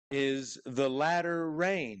is the latter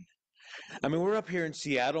rain. I mean, we're up here in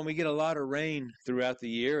Seattle and we get a lot of rain throughout the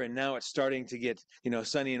year, and now it's starting to get,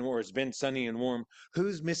 sunny and warm. It's been sunny and warm.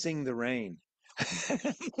 Who's missing the rain?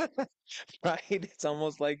 Right? It's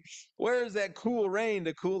almost like, where's that cool rain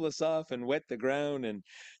to cool us off and wet the ground? And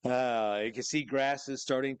you can see grasses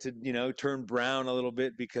starting to, turn brown a little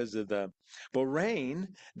bit because of the. But rain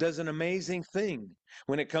does an amazing thing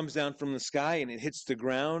when it comes down from the sky and it hits the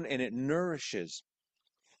ground and it nourishes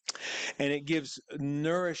and it gives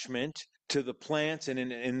nourishment to the plants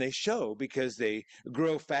and they show because they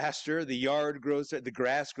grow faster, the yard grows, the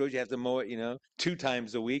grass grows, you have to mow it 2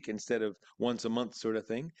 times a week instead of once a month sort of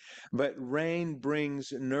thing. But rain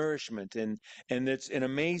brings nourishment, and it's an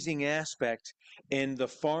amazing aspect in the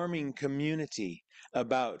farming community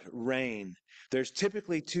about rain. There's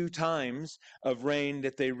typically 2 times of rain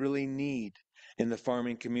that they really need in the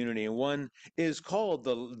farming community, and one is called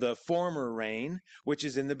the former rain, which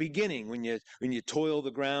is in the beginning when you toil the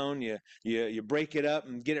ground, you break it up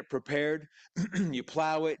and get it prepared, you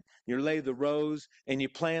plow it, you lay the rows, and you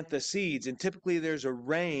plant the seeds. And typically there's a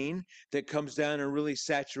rain that comes down and really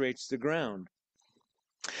saturates the ground.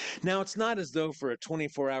 Now, it's not as though for a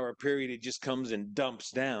 24-hour period it just comes and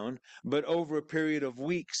dumps down, but over a period of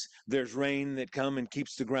weeks, there's rain that comes and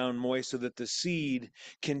keeps the ground moist so that the seed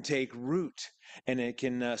can take root and it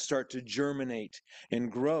can start to germinate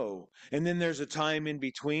and grow. And then there's a time in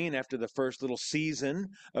between after the first little season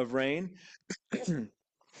of rain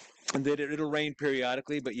that it'll rain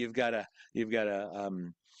periodically, but you've got to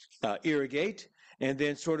irrigate, and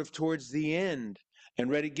then sort of towards the end and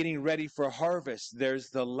getting ready for harvest, there's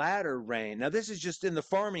the latter rain. Now, this is just in the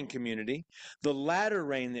farming community. The latter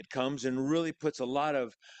rain that comes and really puts a lot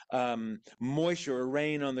of moisture or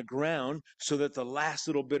rain on the ground, so that the last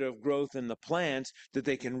little bit of growth in the plants that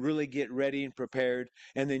they can really get ready and prepared,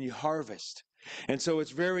 and then you harvest. And so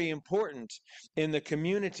it's very important in the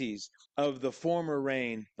communities of the former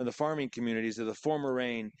rain, of the farming communities of the former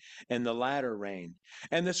rain and the latter rain.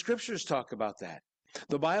 And the scriptures talk about that.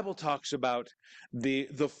 The Bible talks about the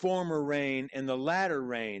former rain and the latter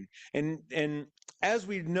rain. And as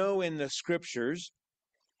we know in the scriptures,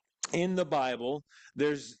 in the Bible,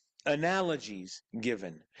 there's analogies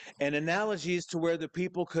given, and analogies to where the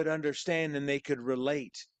people could understand and they could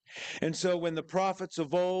relate. And so when the prophets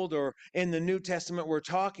of old or in the New Testament were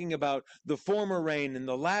talking about the former rain and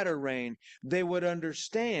the latter rain, they would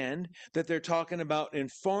understand that they're talking about in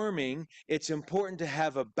farming, it's important to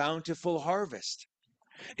have a bountiful harvest.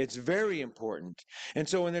 It's very important. And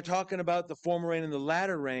so when they're talking about the former rain and the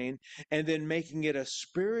latter rain, and then making it a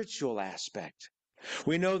spiritual aspect,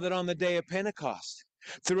 we know that on the day of Pentecost,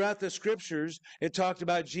 throughout the scriptures, it talked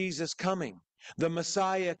about Jesus coming, the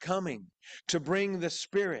Messiah coming to bring the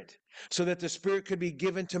Spirit so that the Spirit could be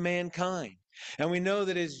given to mankind. And we know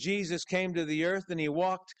that as Jesus came to the earth and he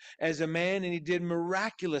walked as a man and he did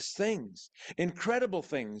miraculous things, incredible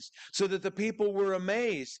things, so that the people were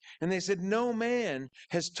amazed. And they said, no man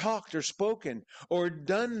has talked or spoken or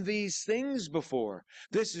done these things before.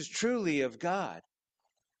 This is truly of God.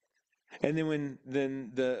 And then when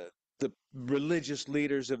the religious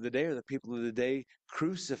leaders of the day, or the people of the day,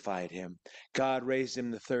 crucified him, God raised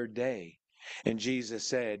him the third day. And Jesus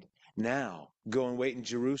said, now go and wait in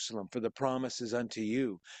Jerusalem, for the promise is unto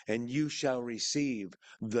you, and you shall receive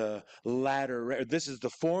the latter. This is the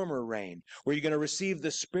former rain, where you're going to receive the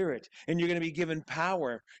Spirit, and you're going to be given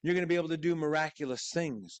power. You're going to be able to do miraculous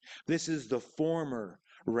things. This is the former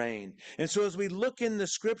rain. And so as we look in the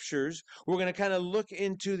scriptures, we're going to kind of look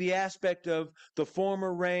into the aspect of the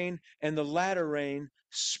former rain and the latter rain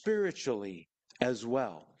spiritually as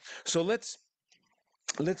well. So let's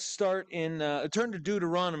start in turn to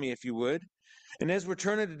Deuteronomy, if you would. And as we're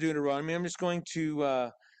turning to Deuteronomy, I'm just going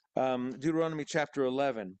to Deuteronomy chapter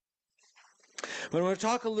 11. But I'm going to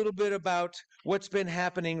talk a little bit about what's been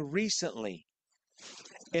happening recently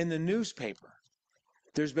in the newspaper.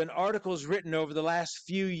 There's been articles written over the last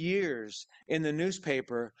few years in the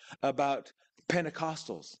newspaper about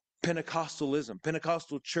Pentecostals, Pentecostalism,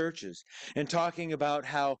 Pentecostal churches, and talking about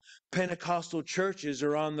how Pentecostal churches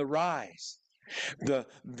are on the rise.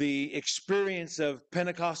 The experience of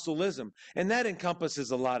Pentecostalism, and that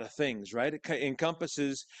encompasses a lot of things, right? It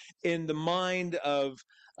encompasses in the mind of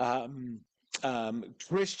um,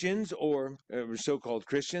 Christians or so-called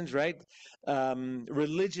Christians, right?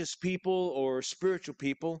 Religious people or spiritual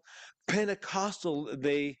people. Pentecostal,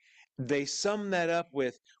 they sum that up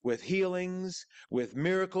with healings, with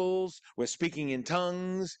miracles, with speaking in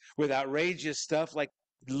tongues, with outrageous stuff like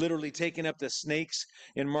literally taking up the snakes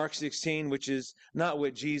in Mark 16, which is not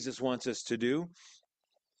what Jesus wants us to do.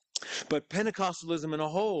 But Pentecostalism in a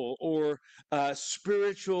whole, or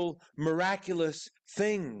spiritual, miraculous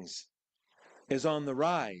things, is on the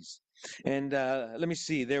rise. And let me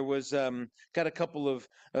see, there was got a couple of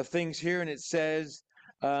things here, and it says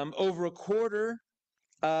over a quarter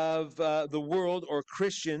of the world, or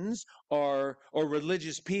Christians, or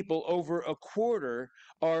religious people, over a quarter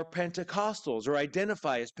are Pentecostals or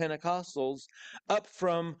identify as Pentecostals, up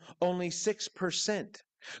from only 6%.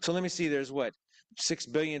 So let me see, there's what, 6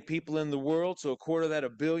 billion people in the world, so a quarter of that, a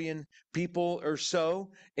billion people or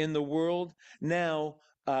so in the world now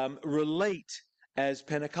relate as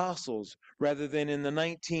Pentecostals, rather than in the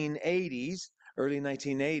 1980s, early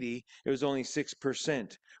 1980, it was only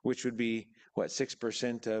 6%, which would be what,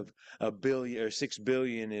 6% of a billion, or 6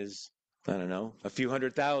 billion is, I don't know, a few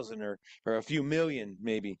hundred thousand, or a few million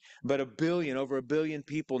maybe. But a billion, over a billion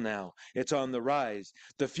people now. It's on the rise.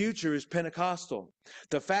 The future is Pentecostal,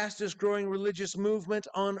 the fastest growing religious movement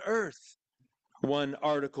on earth. One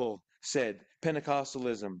article said,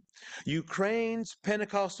 Pentecostalism. Ukraine's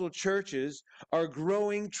Pentecostal churches are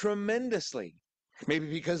growing tremendously. Maybe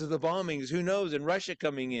because of the bombings, who knows, and Russia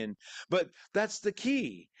coming in. But that's the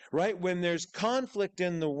key, right? When there's conflict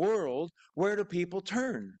in the world, where do people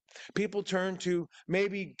turn? People turn to,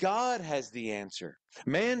 maybe God has the answer.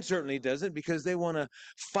 Man certainly doesn't, because they want to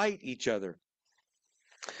fight each other.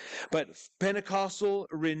 But Pentecostal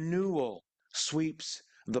renewal sweeps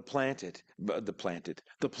the planet.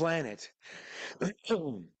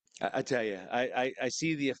 I tell you, I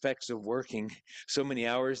see the effects of working so many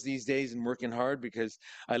hours these days and working hard, because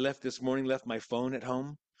I left this morning, left my phone at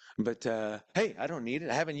home. But hey, I don't need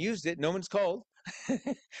it. I haven't used it. No one's called.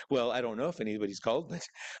 Well, I don't know if anybody's called,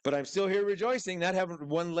 but I'm still here rejoicing, not having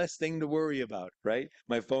one less thing to worry about, right?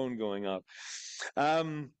 My phone going off.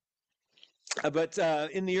 Um, but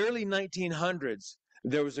in the early 1900s,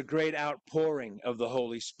 there was a great outpouring of the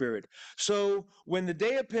Holy Spirit. So when the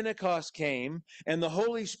day of Pentecost came and the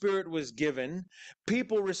Holy Spirit was given,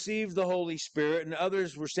 people received the Holy Spirit, and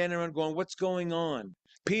others were standing around going, "What's going on?"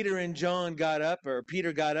 Peter and John got up, or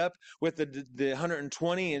Peter got up with the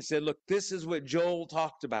 120 and said, "Look, this is what Joel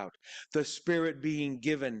talked about, the Spirit being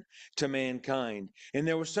given to mankind." And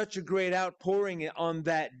there was such a great outpouring on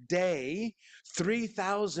that day,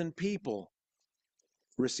 3,000 people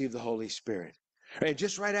received the Holy Spirit. And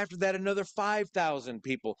just right after that, another 5,000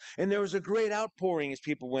 people. And there was a great outpouring as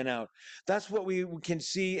people went out. That's what we can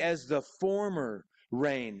see as the former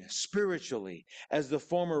rain, spiritually, as the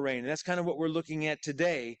former rain. And that's kind of what we're looking at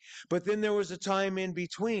today. But then there was a time in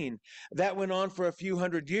between. That went on for a few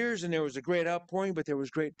hundred years, and there was a great outpouring, but there was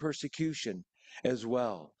great persecution as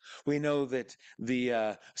well. We know that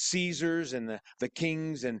the Caesars and the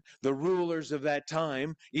kings and the rulers of that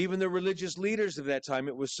time, even the religious leaders of that time,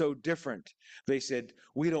 it was so different. They said,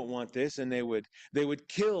 "We don't want this," and they would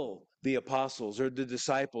kill the apostles or the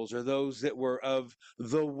disciples or those that were of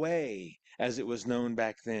the way, as it was known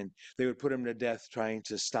back then. They would put them to death trying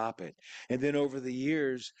to stop it. And then over the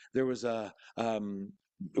years, there was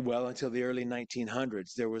well, until the early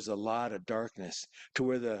 1900s, there was a lot of darkness, to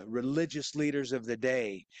where the religious leaders of the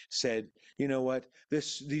day said, "You know what?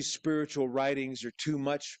 These spiritual writings are too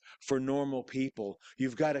much for normal people.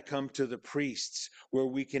 You've got to come to the priests, where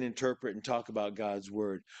we can interpret and talk about God's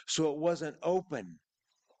word." So it wasn't open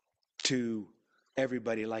to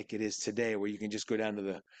everybody like it is today, where you can just go down to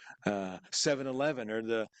the 7-Eleven, or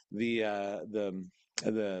the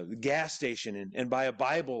gas station, and buy a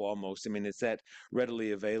Bible almost. I mean, it's that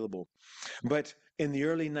readily available. But in the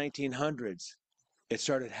early 1900s, it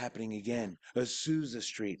started happening again. Azusa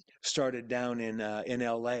Street started down in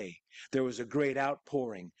L.A. There was a great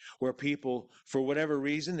outpouring where people, for whatever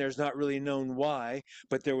reason, there's not really known why,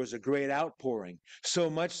 but there was a great outpouring. So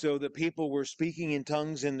much so that people were speaking in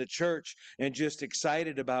tongues in the church, and just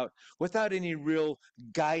excited about, without any real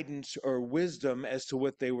guidance or wisdom as to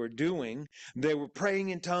what they were doing. They were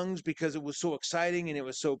praying in tongues because it was so exciting and it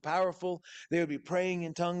was so powerful. They would be praying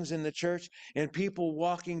in tongues in the church, and people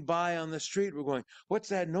walking by on the street were going, "What's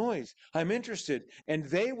that noise? I'm interested." And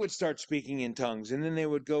they would start speaking in tongues, and then they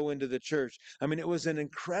would go into the church. I mean, it was an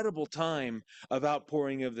incredible time of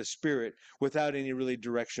outpouring of the Spirit without any really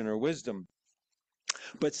direction or wisdom.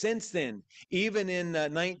 But since then, even in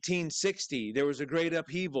 1960, there was a great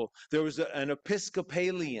upheaval. There was an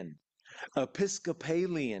Episcopalian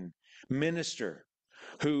minister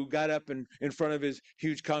who got up in front of his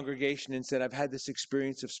huge congregation and said, "I've had this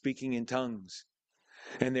experience of speaking in tongues."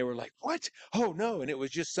 And they were like, "What? Oh no!" And it was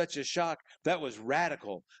just such a shock. That was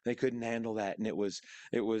radical. They couldn't handle that, and it was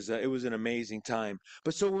an amazing time.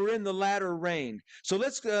 But so we're in the latter rain. So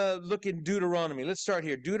let's look in Deuteronomy. Let's start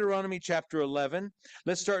here. Deuteronomy chapter 11.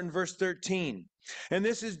 Let's start in verse 13. And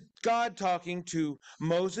this is God talking to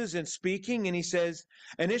Moses and speaking, and he says,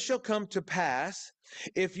 "And it shall come to pass,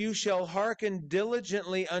 if you shall hearken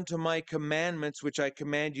diligently unto my commandments, which I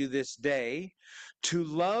command you this day, to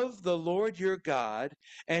love the Lord your God,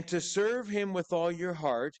 and to serve him with all your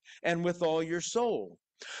heart and with all your soul."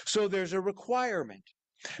 So there's a requirement.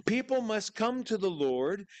 People must come to the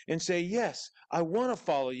Lord and say, "Yes, I want to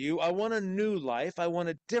follow you. I want a new life. I want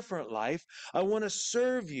a different life. I want to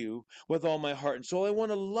serve you with all my heart and soul. I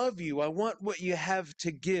want to love you. I want what you have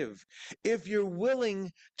to give. If you're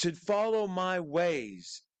willing to follow my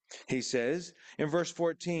ways," he says in verse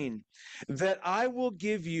 14, "that I will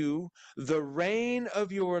give you the rain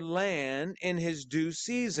of your land in his due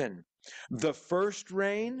season, the first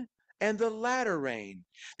rain and the latter rain,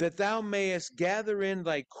 that thou mayest gather in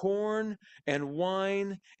thy corn and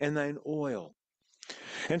wine and thine oil."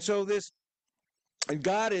 And so this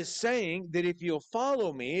God is saying that if you'll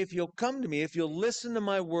follow me, if you'll come to me, if you'll listen to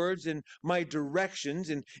my words and my directions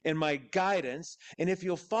and my guidance, and if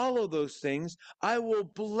you'll follow those things, I will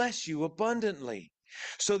bless you abundantly,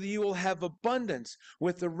 so that you will have abundance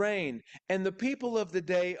with the rain. And the people of the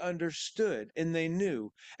day understood and they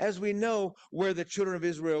knew, as we know where the children of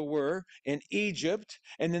Israel were in Egypt,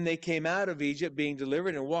 and then they came out of Egypt being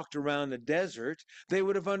delivered and walked around the desert, they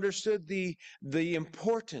would have understood the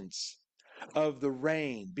importance of the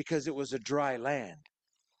rain, because it was a dry land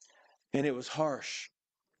and it was harsh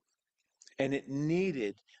and it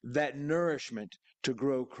needed that nourishment to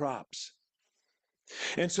grow crops.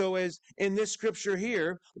 And so, as in this scripture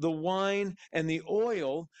here, the wine and the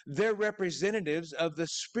oil, they're representatives of the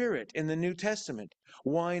Spirit in the New Testament.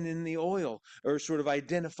 Wine and the oil are sort of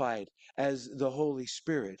identified as the Holy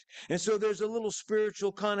Spirit. And so there's a little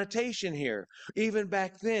spiritual connotation here, even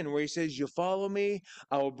back then, where he says, "You follow me,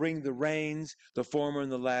 I will bring the rains, the former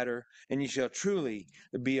and the latter, and you shall truly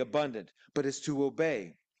be abundant." But it's to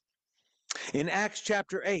obey. In Acts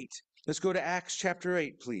chapter 8, let's go to Acts chapter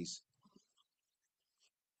 8, please.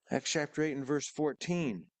 Acts chapter 8 and verse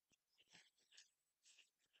 14.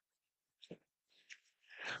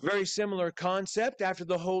 Very similar concept after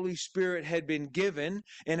the Holy Spirit had been given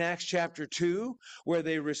in Acts chapter 2, where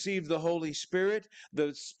they received the Holy Spirit,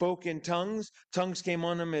 the spoke in tongues. Tongues came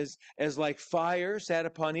on them as like fire, sat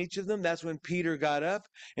upon each of them. That's when Peter got up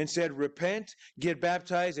and said, "Repent, get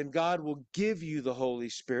baptized, and God will give you the Holy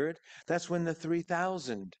Spirit." That's when the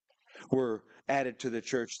 3,000 were added to the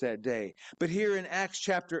church that day. But here in Acts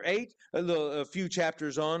chapter 8, a few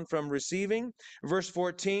chapters on from receiving, verse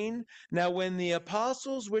 14, "Now when the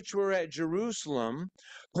apostles which were at Jerusalem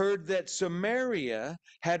heard that Samaria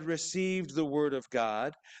had received the word of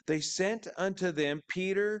God, they sent unto them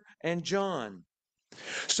Peter and John."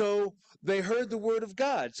 So they heard the word of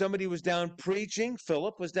God. Somebody was down preaching.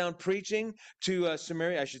 Philip was down preaching to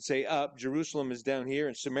Samaria. I should say up. Jerusalem is down here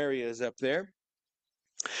and Samaria is up there.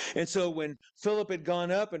 And so when Philip had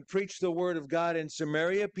gone up and preached the word of God in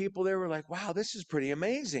Samaria, people there were like, "Wow, this is pretty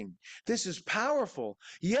amazing. This is powerful.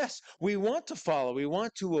 Yes, we want to follow. We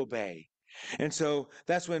want to obey." And so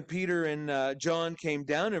that's when Peter and John came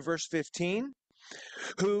down in verse 15,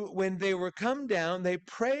 who, when they were come down, they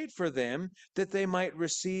prayed for them that they might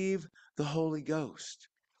receive the Holy Ghost.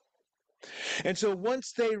 And so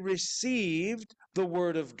once they received the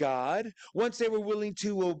word of God, once they were willing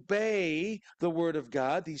to obey the word of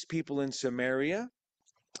God, these people in Samaria,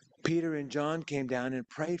 Peter and John came down and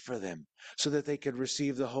prayed for them so that they could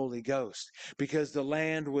receive the Holy Ghost, because the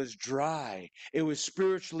land was dry. It was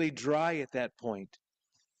spiritually dry at that point.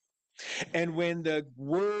 And when the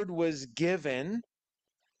word was given,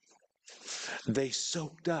 they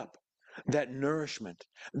soaked up that nourishment,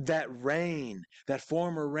 that rain, that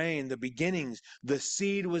former rain, the beginnings. The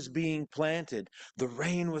seed was being planted, the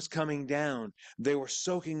rain was coming down. They were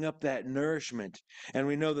soaking up that nourishment. And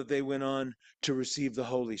we know that they went on to receive the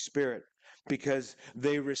Holy Spirit, because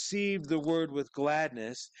they received the word with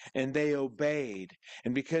gladness and they obeyed.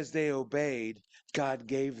 And because they obeyed, God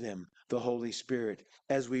gave them the Holy Spirit.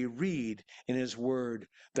 As we read in his word,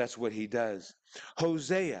 that's what he does.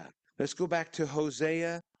 Hosea. Let's go back to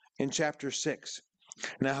Hosea in chapter 6.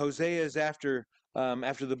 Now, Hosea is after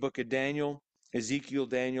the book of Daniel, Ezekiel,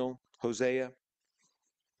 Daniel, Hosea.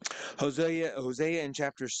 Hosea in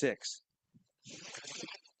chapter 6.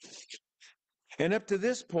 And up to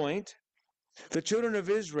this point, the children of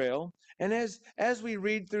Israel, and as we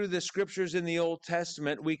read through the scriptures in the Old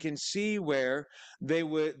Testament, we can see where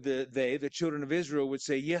the children of Israel would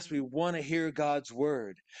say, "Yes, we want to hear God's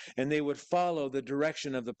word," and they would follow the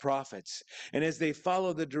direction of the prophets. And as they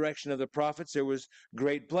followed the direction of the prophets, there was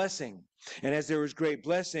great blessing. And as there was great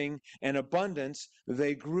blessing and abundance,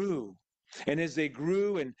 they grew. And as they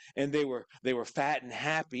grew and they were fat and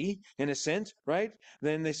happy in a sense, right?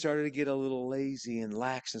 Then they started to get a little lazy and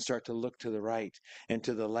lax and start to look to the right and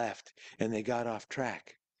to the left, and they got off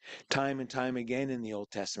track. Time and time again in the Old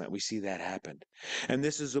Testament, we see that happen. And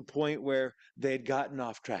this is a point where they had gotten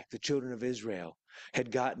off track. The children of Israel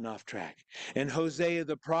had gotten off track. And Hosea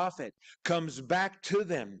the prophet comes back to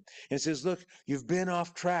them and says, look, you've been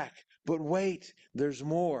off track, but wait, there's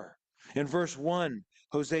more. In verse 1,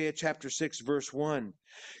 Hosea chapter 6, verse 1,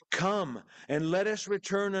 come and let us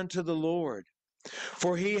return unto the Lord,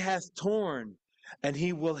 for he hath torn and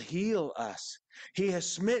he will heal us. He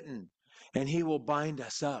has smitten and he will bind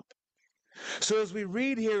us up. So as we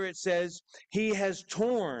read here, it says, he has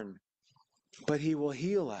torn, but he will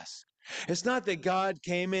heal us. It's not that God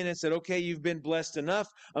came in and said, okay, you've been blessed enough.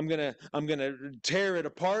 I'm gonna tear it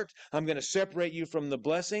apart. I'm gonna separate you from the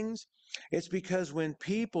blessings. It's because when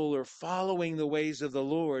people are following the ways of the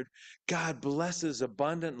Lord, God blesses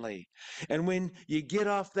abundantly. And when you get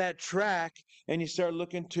off that track and you start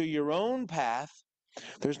looking to your own path,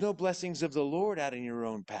 there's no blessings of the Lord out in your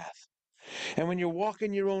own path. And when you're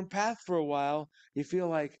walking your own path for a while, you feel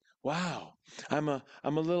like, wow, I'm a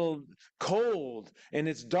little cold and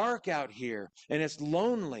it's dark out here and it's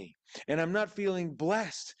lonely and I'm not feeling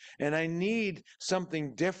blessed and I need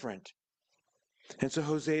something different. And so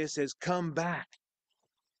Hosea says, come back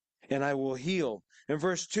and I will heal. In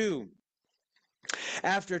verse 2,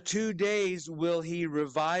 after 2 days will he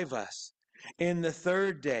revive us. In the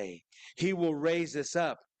third day he will raise us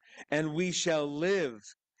up and we shall live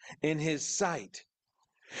in his sight.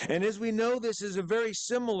 And as we know, this is a very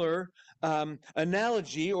similar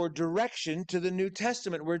analogy or direction to the New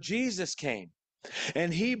Testament where Jesus came.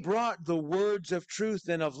 And he brought the words of truth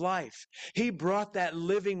and of life. He brought that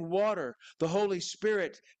living water, the Holy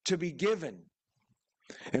Spirit, to be given.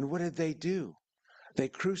 And what did they do? They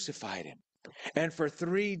crucified him. And for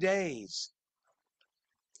 3 days,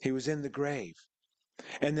 he was in the grave.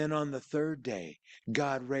 And then on the third day,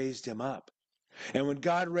 God raised him up. And when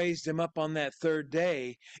God raised him up on that third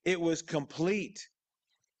day, it was complete.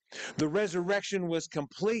 The resurrection was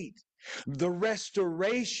complete. The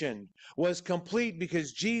restoration was complete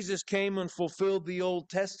because Jesus came and fulfilled the Old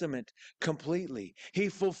Testament completely. He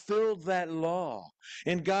fulfilled that law.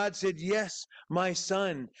 And God said, yes, my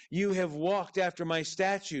son, you have walked after my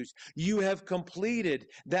statutes. You have completed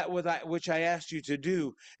that which I asked you to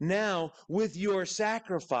do. Now, with your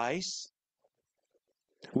sacrifice,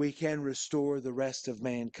 we can restore the rest of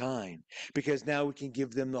mankind because now we can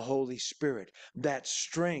give them the Holy Spirit, that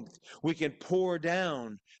strength. We can pour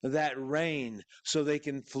down that rain so they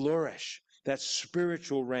can flourish, that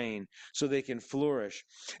spiritual rain so they can flourish.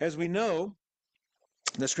 As we know,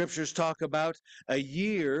 the scriptures talk about a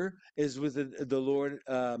year is with the Lord,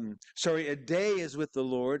 a day is with the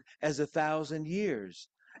Lord as 1,000 years,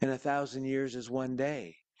 and 1,000 years is one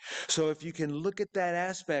day. So if you can look at that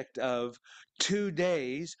aspect of 2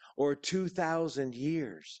 days or 2,000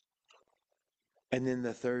 years, and then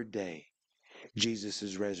the third day, Jesus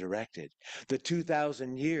is resurrected. The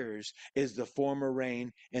 2,000 years is the former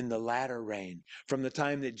reign and the latter reign. From the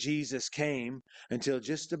time that Jesus came until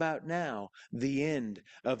just about now, the end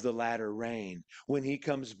of the latter reign. When he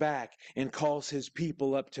comes back and calls his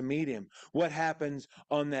people up to meet him, what happens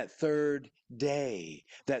on that third day,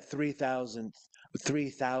 that 3,000th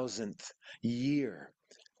year?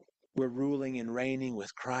 We're ruling and reigning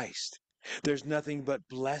with Christ. There's nothing but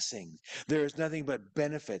blessing. There's nothing but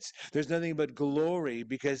benefits. There's nothing but glory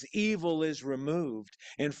because evil is removed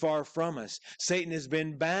and far from us. Satan has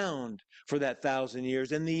been bound for that 1,000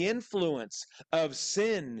 years, and the influence of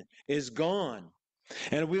sin is gone.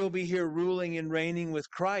 And we'll be here ruling and reigning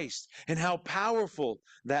with Christ. And how powerful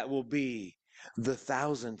that will be. The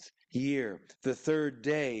 1,000th year, the third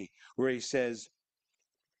day, where he says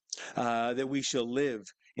that we shall live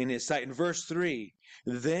in his sight. In verse 3,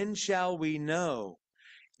 then shall we know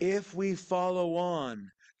if we follow on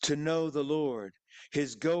to know the Lord.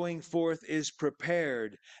 His going forth is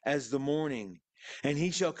prepared as the morning, and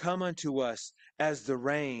he shall come unto us as the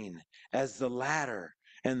rain, as the latter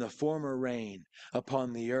and the former rain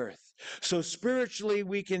upon the earth. So spiritually,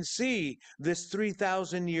 we can see this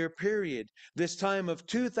 3,000 year period, this time of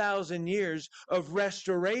 2,000 years of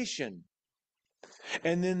restoration.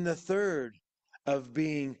 And then the third of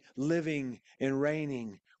being living and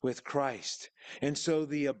reigning with Christ. And so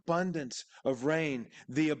the abundance of rain,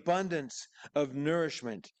 the abundance of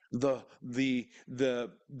nourishment, the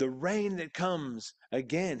rain that comes,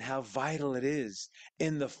 again, how vital it is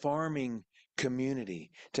in the farming community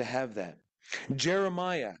to have that.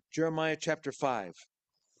 Jeremiah chapter 5.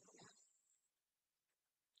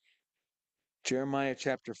 Jeremiah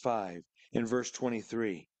chapter 5. in verse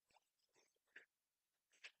 23.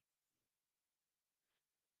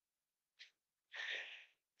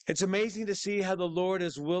 It's amazing to see how the Lord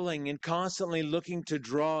is willing and constantly looking to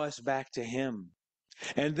draw us back to Him.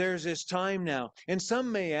 And there's this time now. And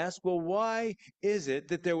some may ask, well, why is it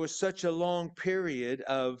that there was such a long period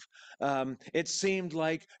of, it seemed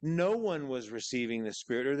like no one was receiving the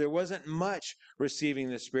Spirit, or there wasn't much receiving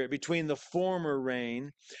the Spirit between the former rain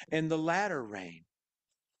and the latter rain?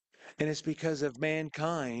 And it's because of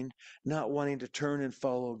mankind not wanting to turn and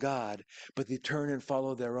follow God, but they turn and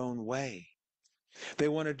follow their own way. They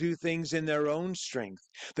want to do things in their own strength.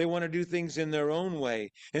 They want to do things in their own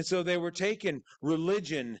way. And so they were taking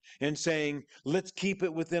religion and saying, let's keep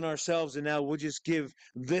it within ourselves. And now we'll just give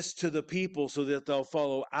this to the people so that they'll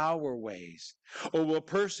follow our ways. Or we'll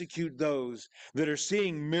persecute those that are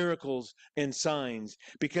seeing miracles and signs,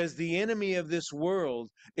 because the enemy of this world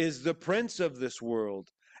is the prince of this world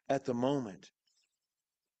at the moment.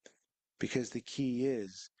 Because the key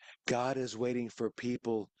is God is waiting for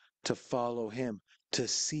people to follow Him, to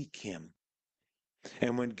seek Him.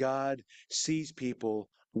 And when God sees people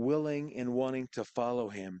willing and wanting to follow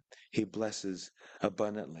Him, He blesses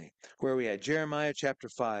abundantly. Where are we at? Jeremiah chapter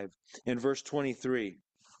 5 in verse 23.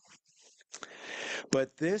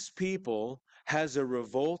 But this people has a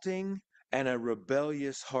revolting and a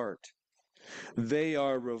rebellious heart. They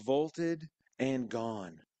are revolted and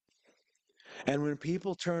gone. And when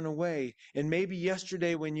people turn away, and maybe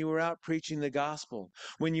yesterday when you were out preaching the gospel,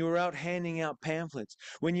 when you were out handing out pamphlets,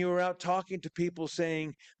 when you were out talking to people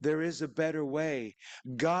saying there is a better way,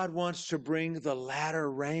 God wants to bring the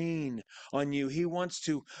latter rain on you. He wants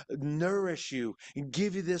to nourish you and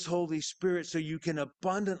give you this Holy Spirit so you can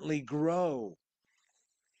abundantly grow.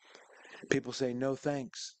 People say, no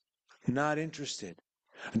thanks, not interested,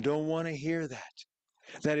 don't want to hear that.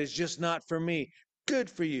 That is just not for me.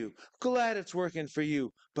 Good for you. Glad it's working for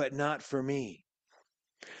you, but not for me.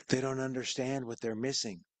 They don't understand what they're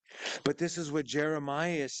missing. But this is what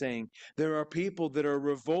Jeremiah is saying. There are people that are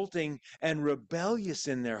revolting and rebellious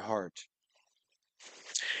in their heart.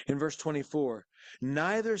 In verse 24,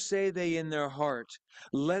 neither say they in their heart,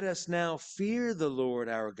 let us now fear the Lord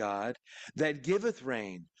our God, that giveth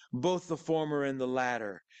rain, both the former and the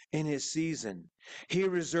latter, in his season. He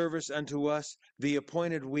reserveth unto us the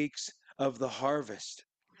appointed weeks of the harvest.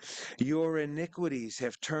 Your iniquities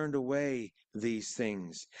have turned away these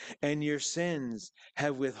things, and your sins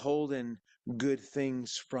have withholden good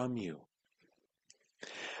things from you.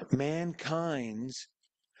 Mankind's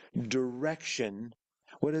direction,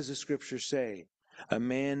 what does the scripture say? A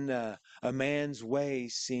man's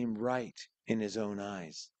ways seem right in his own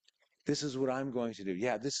eyes. This is what I'm going to do.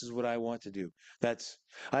 Yeah, this is what I want to do.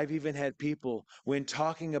 I've even had people, when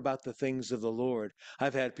talking about the things of the Lord,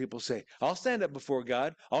 I've had people say, I'll stand up before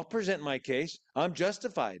God. I'll present my case. I'm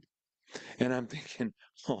justified. And I'm thinking,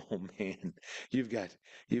 oh man, you've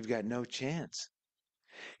got no chance.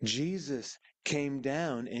 Jesus came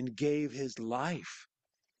down and gave his life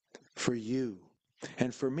for you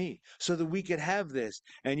and for me so that we could have this.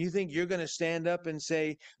 And you think you're going to stand up and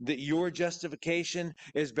say that your justification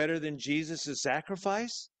is better than Jesus'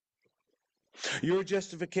 sacrifice? Your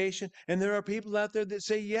justification? And there are people out there that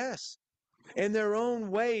say yes. In their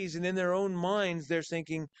own ways and in their own minds, they're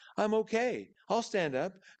thinking, I'm okay. I'll stand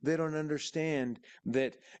up. They don't understand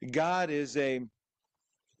that God is a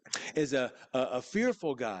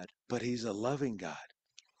fearful God, but he's a loving God.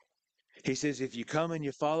 He says, if you come and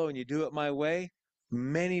you follow and you do it my way,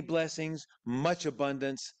 many blessings, much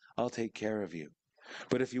abundance, I'll take care of you.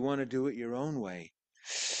 But if you want to do it your own way,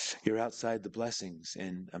 you're outside the blessings.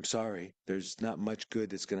 And I'm sorry, there's not much good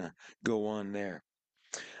that's going to go on there.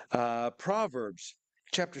 Proverbs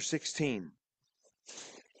chapter 16.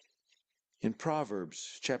 In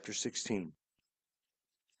Proverbs chapter 16.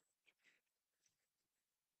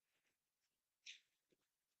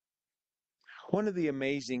 One of the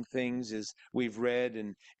amazing things is we've read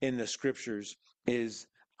in the scriptures is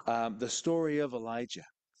the story of Elijah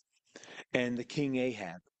and the king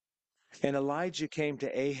Ahab. And Elijah came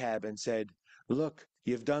to Ahab and said, look,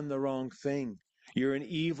 you've done the wrong thing. You're an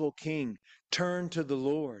evil king. Turn to the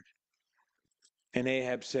Lord. And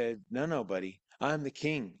Ahab said, no, no, buddy. I'm the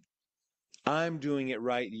king. I'm doing it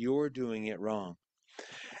right. You're doing it wrong.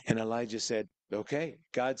 And Elijah said, okay.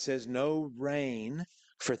 God says no rain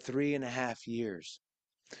for 3.5 years.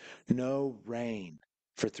 No rain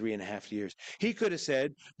for 3.5 years. He could have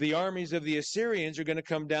said, the armies of the Assyrians are going to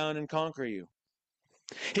come down and conquer you.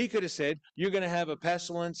 He could have said, "You're going to have a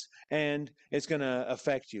pestilence and it's going to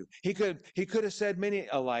affect you." He could have said many,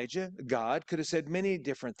 Elijah, God could have said many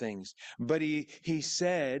different things, but he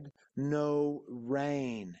said no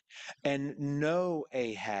rain. And know,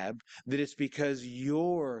 Ahab, that it's because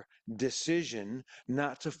your decision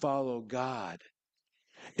not to follow God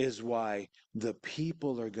is why the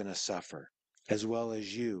people are going to suffer as well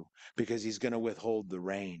as you, because he's going to withhold the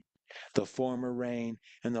rain, the former rain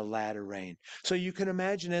and the latter rain. So you can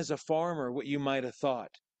imagine as a farmer what you might have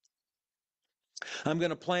thought. I'm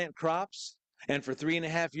going to plant crops, and for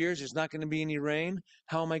 3.5 years, there's not going to be any rain.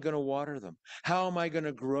 How am I going to water them? How am I going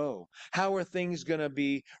to grow? How are things going to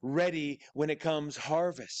be ready when it comes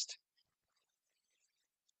harvest?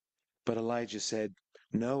 But Elijah said,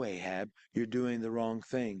 "No, Ahab, you're doing the wrong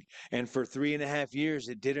thing." And for 3.5 years,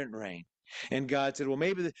 it didn't rain. And God said, "Well,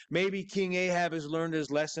 maybe King Ahab has learned his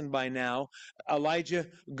lesson by now. Elijah,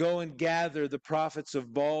 go and gather the prophets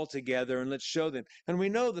of Baal together and let's show them." And we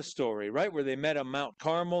know the story, right? Where they met on Mount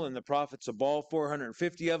Carmel and the prophets of Baal,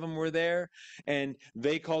 450 of them were there. And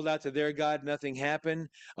they called out to their God, nothing happened.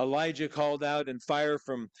 Elijah called out and fire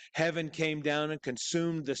from heaven came down and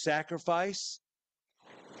consumed the sacrifice.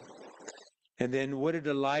 And then what did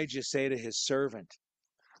Elijah say to his servant?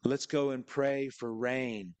 "Let's go and pray for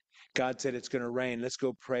rain." God said it's going to rain. Let's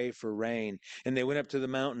go pray for rain. And they went up to the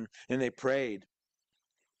mountain and they prayed.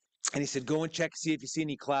 And he said, "Go and check, see if you see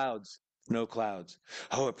any clouds." No clouds.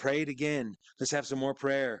 Oh, I prayed again. Let's have some more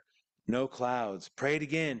prayer. No clouds. Prayed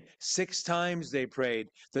again. 6 times they prayed.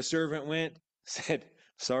 The servant went, said,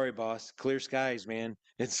 "Sorry, boss. Clear skies, man.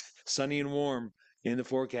 It's sunny and warm in the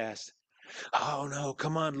forecast." Oh no,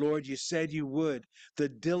 come on, Lord, you said you would. The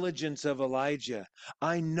diligence of Elijah.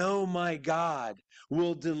 I know my God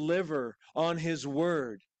will deliver on his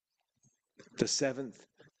word. The 7th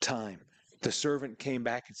time, the servant came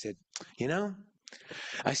back and said, "You know,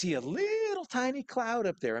 I see a little tiny cloud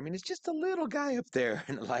up there. I mean, it's just a little guy up there."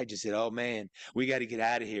 And Elijah said, "Oh man, we got to get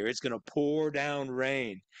out of here. It's going to pour down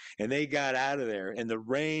rain." And they got out of there, and the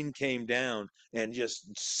rain came down and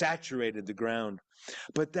just saturated the ground.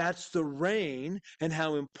 But that's the rain and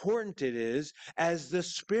how important it is, as the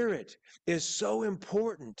Spirit is so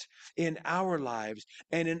important in our lives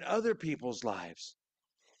and in other people's lives.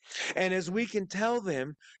 And as we can tell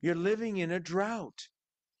them, you're living in a drought.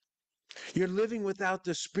 You're living without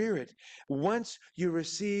the Spirit. Once you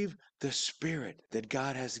receive the Spirit that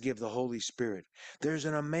God has to give, the Holy Spirit, there's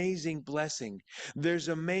an amazing blessing. There's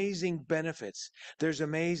amazing benefits. There's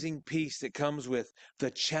amazing peace that comes with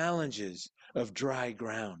the challenges of dry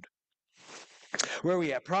ground. Where are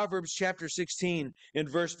we at? Proverbs chapter 16 in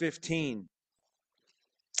verse 15.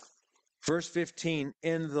 Verse 15,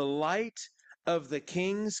 "In the light of the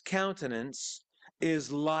king's countenance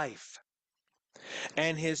is life,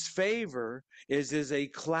 and his favor is as a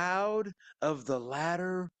cloud of the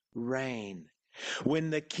latter rain." When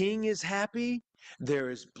the king is happy, there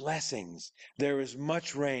is blessings, there is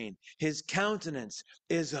much rain. His countenance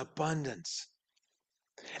is abundance.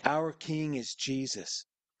 Our king is Jesus.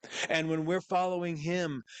 And when we're following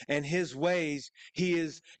him and his ways,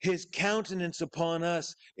 his countenance upon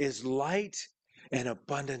us is light and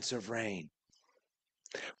abundance of rain.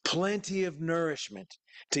 Plenty of nourishment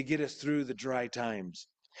to get us through the dry times.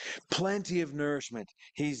 Plenty of nourishment.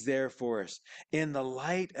 He's there for us. In the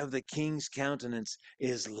light of the king's countenance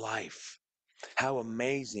is life. How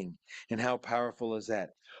amazing and how powerful is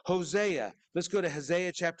that? Hosea. Let's go to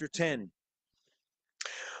Hosea chapter 10.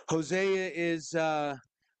 Hosea is, let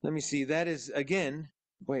me see, that is again,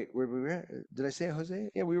 wait, where we were at? Did I say Hosea?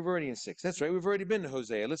 Yeah, we were already in 6. That's right, we've already been to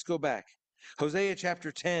Hosea. Let's go back. Hosea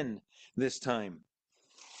chapter 10 this time.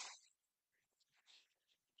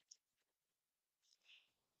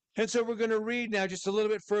 And so we're going to read now just a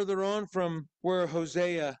little bit further on from where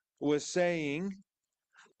Hosea was saying,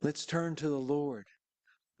 let's turn to the Lord.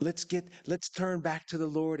 Let's turn back to the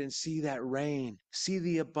Lord and see that rain, see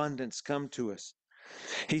the abundance come to us.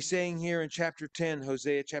 He's saying here in chapter 10,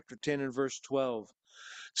 Hosea chapter 10 and verse 12,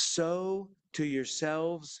 "Sow to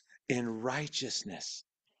yourselves in righteousness."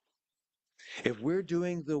 If we're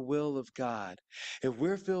doing the will of God, if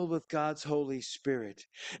we're filled with God's Holy Spirit,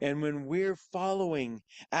 and when we're following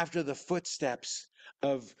after the footsteps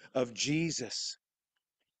of Jesus,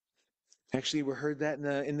 actually we heard that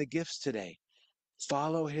in the gifts today.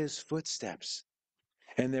 Follow his footsteps,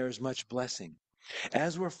 and there is much blessing.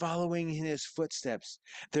 As we're following in his footsteps,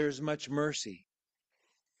 there's much mercy,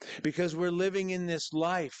 because we're living in this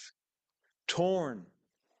life torn.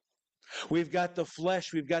 We've got the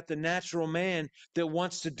flesh, we've got the natural man that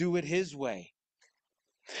wants to do it his way.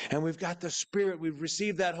 And we've got the Spirit. We've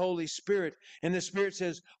received that Holy Spirit. And the Spirit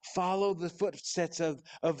says, follow the footsteps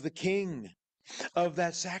of the King, of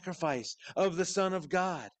that sacrifice, of the Son of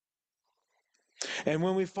God. And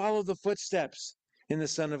when we follow the footsteps in the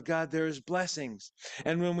Son of God, there is blessings.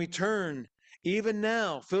 And when we turn, even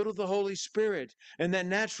now, filled with the Holy Spirit, and that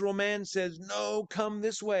natural man says, no, come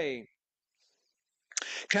this way.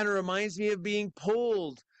 Kind of reminds me of being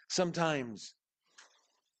pulled sometimes.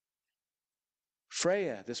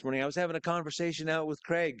 Freya, this morning, I was having a conversation out with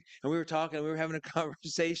Craig, and we were talking, we were having a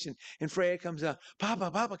conversation, and Freya comes out,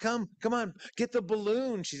 Papa, come on, get the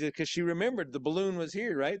balloon. She said, because she remembered the balloon was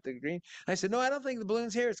here, right? The green. I said, no, I don't think the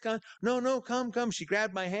balloon's here. It's gone. No, come. She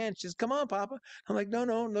grabbed my hand. She says, come on, Papa. I'm like, no,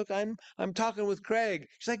 look, I'm talking with Craig.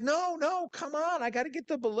 She's like, no, come on, I got to get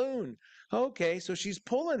the balloon. Okay, so she's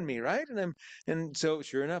pulling me, right? And so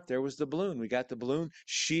sure enough, there was the balloon. We got the balloon.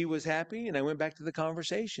 She was happy, and I went back to the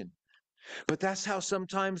conversation. But that's how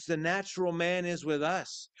sometimes the natural man is with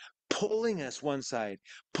us, pulling us one side,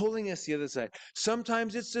 pulling us the other side.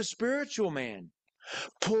 Sometimes it's the spiritual man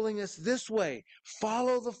pulling us this way.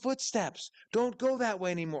 Follow the footsteps. Don't go that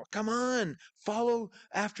way anymore. Come on, follow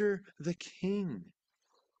after the King.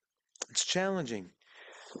 It's challenging.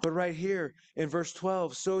 But right here in verse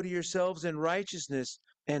 12, sow to yourselves in righteousness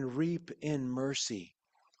and reap in mercy.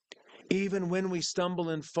 Even when we stumble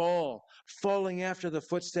and fall, falling after the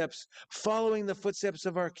footsteps, following the footsteps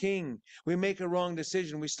of our King, we make a wrong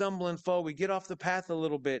decision. We stumble and fall. We get off the path a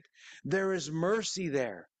little bit. There is mercy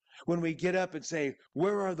there when we get up and say,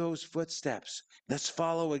 where are those footsteps? Let's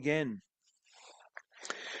follow again.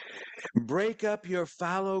 Break up your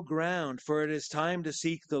fallow ground, for it is time to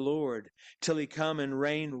seek the Lord till he come and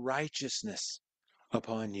rain righteousness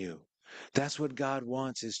upon you. That's what God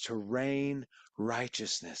wants, is to rain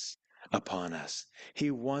righteousness upon us. He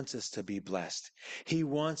wants us to be blessed. He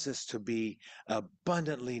wants us to be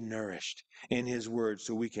abundantly nourished in his word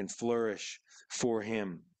so we can flourish for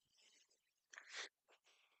him.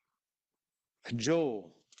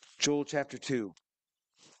 Joel chapter 2.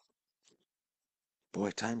 Boy,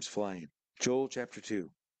 time's flying. Joel chapter 2.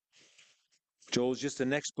 Joel's just the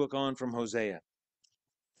next book on from Hosea.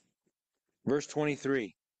 Verse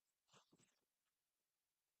 23.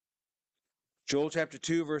 Joel chapter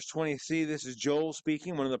 2, verse 23, this is Joel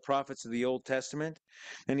speaking, one of the prophets of the Old Testament.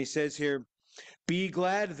 And he says here, be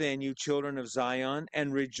glad then, you children of Zion,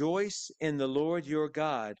 and rejoice in the Lord your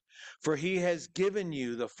God, for he has given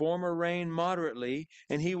you the former rain moderately,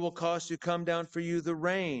 and he will cause to come down for you the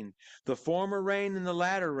rain, the former rain and the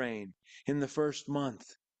latter rain, in the first month.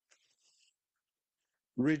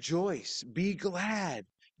 Rejoice, be glad.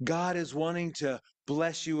 God is wanting to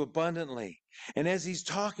bless you abundantly. And as he's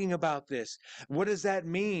talking about this, what does that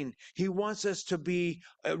mean? He wants us to be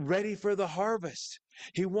ready for the harvest.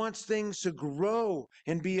 He wants things to grow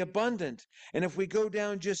and be abundant. And if we go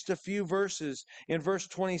down just a few verses, in verse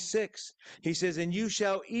 26, he says, and you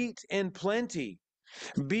shall eat in plenty,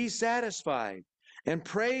 be satisfied, and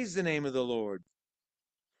praise the name of the Lord.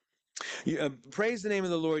 Praise the name of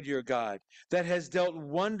the Lord your God, that has dealt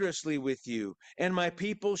wondrously with you, and my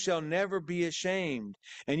people shall never be ashamed.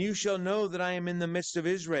 And you shall know that I am in the midst of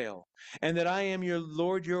Israel, and that I am your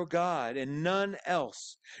Lord your God, and none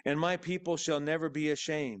else. And my people shall never be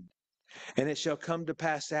ashamed. And it shall come to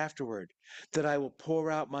pass afterward that I will pour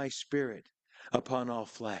out my spirit upon all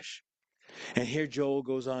flesh. And here Joel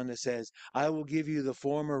goes on and says, I will give you the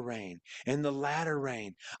former rain and the latter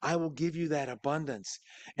rain. I will give you that abundance,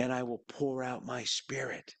 and I will pour out my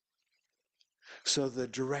spirit. So the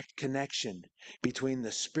direct connection between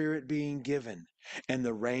the spirit being given and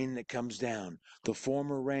the rain that comes down, the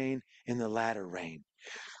former rain and the latter rain.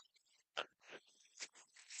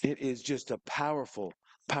 It is just a powerful,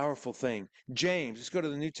 powerful thing. James, let's go to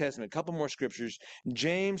the New Testament, a couple more scriptures.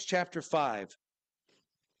 James chapter 5.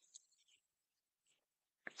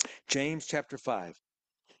 James chapter 5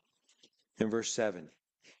 and verse 7.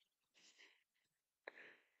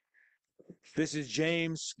 This is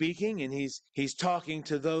James speaking, and he's talking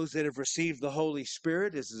to those that have received the Holy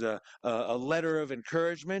Spirit. This is a letter of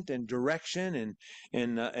encouragement and direction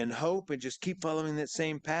and hope, and just keep following that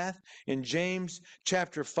same path. In James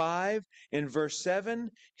chapter 5, in verse 7,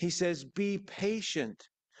 he says, be patient,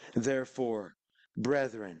 therefore,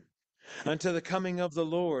 brethren, until the coming of the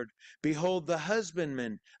Lord. Behold, the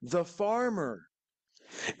husbandman, the farmer,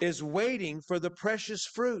 is waiting for the precious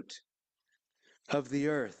fruit of the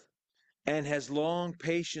earth, and has long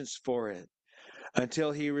patience for it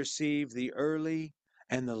until he receive the early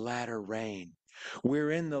and the latter rain.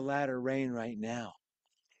 We're in the latter rain right now.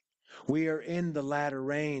 We are in the latter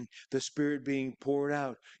rain, the Spirit being poured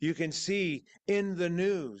out. You can see in the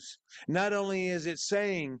news, not only is it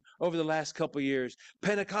saying over the last couple of years,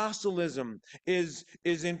 Pentecostalism is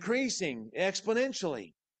increasing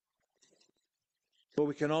exponentially. But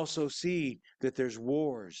we can also see that there's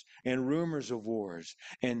wars and rumors of wars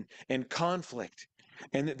and conflict,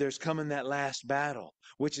 and that there's coming that last battle,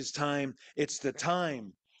 which is time. It's the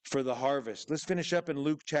time for the harvest. Let's finish up in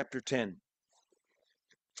Luke chapter 10.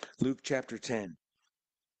 Luke chapter 10,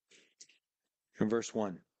 in verse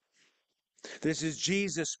 1. This is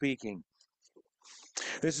Jesus speaking.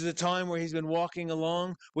 This is a time where he's been walking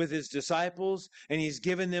along with his disciples and he's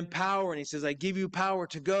given them power. And he says, I give you power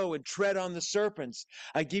to go and tread on the serpents.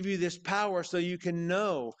 I give you this power so you can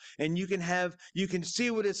know and you can see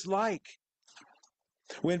what it's like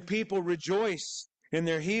when people rejoice and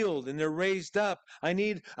they're healed and they're raised up. I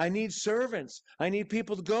need servants. I need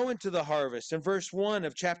people to go into the harvest. In verse 1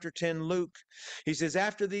 of chapter 10, Luke, he says,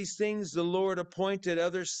 after these things, the Lord appointed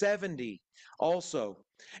other 70 also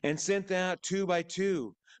and sent them out two by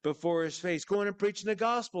two before his face, going and preaching the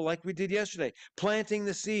gospel like we did yesterday, planting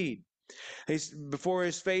the seed before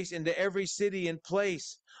his face into every city and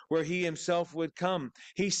place where he himself would come.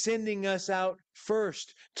 He's sending us out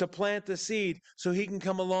first to plant the seed so he can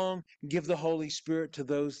come along and give the Holy Spirit to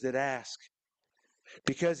those that ask.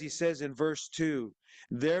 Because he says in verse 2,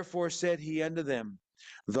 therefore said he unto them,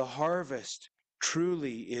 the harvest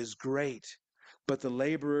truly is great, but the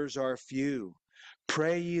laborers are few.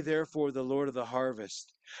 Pray ye therefore the Lord of the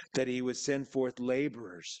harvest, that he would send forth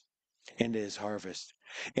laborers into his harvest.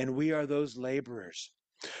 And we are those laborers,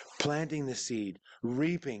 planting the seed,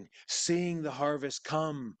 reaping, seeing the harvest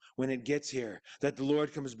come when it gets here, that the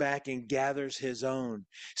Lord comes back and gathers his own,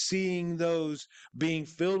 seeing those being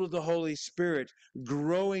filled with the Holy Spirit,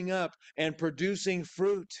 growing up and producing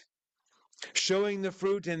fruit, showing the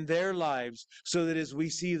fruit in their lives so that as we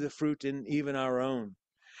see the fruit in even our own.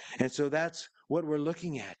 And so that's what we're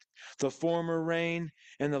looking at. The former rain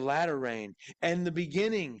and the latter rain. And the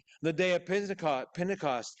beginning, the day of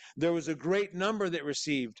Pentecost, there was a great number that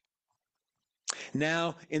received.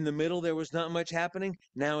 Now, in the middle, there was not much happening.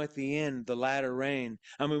 Now, at the end, the latter rain.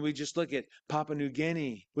 I mean, we just look at Papua New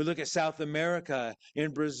Guinea. We look at South America,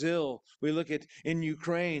 in Brazil. We look at in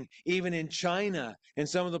Ukraine, even in China, in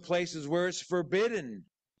some of the places where it's forbidden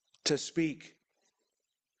to speak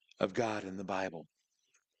of God in the Bible.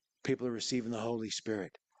 People are receiving the Holy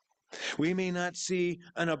Spirit. We may not see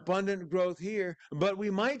an abundant growth here, but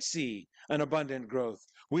we might see an abundant growth.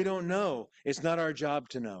 We don't know. It's not our job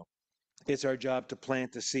to know. It's our job to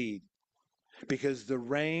plant the seed, because the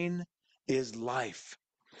rain is life.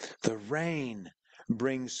 The rain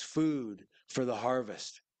brings food for the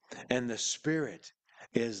harvest, and the Spirit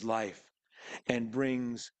is life and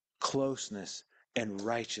brings closeness and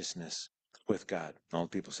righteousness with God. All the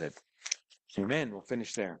people said, amen. We'll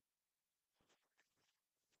finish there.